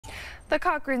The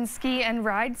Cochran Ski and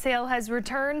Ride sale has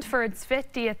returned for its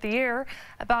 50th year.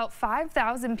 About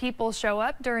 5,000 people show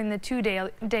up during the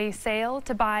two-day sale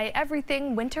to buy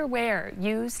everything winter wear,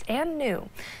 used and new.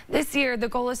 This year, the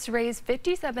goal is to raise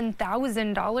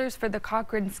 $57,000 for the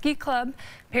Cochran Ski Club.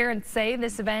 Parents say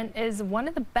this event is one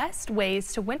of the best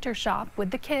ways to winter shop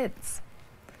with the kids.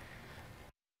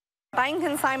 Buying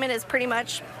consignment is pretty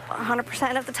much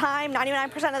 100% of the time,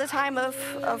 99% of the time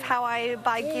of how I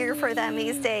buy gear for them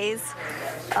these days.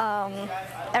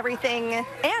 Everything,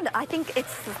 and I think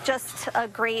it's just a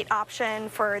great option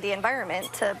for the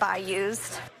environment to buy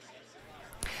used.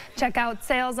 Check out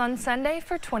sales on Sunday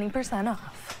for 20%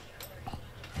 off.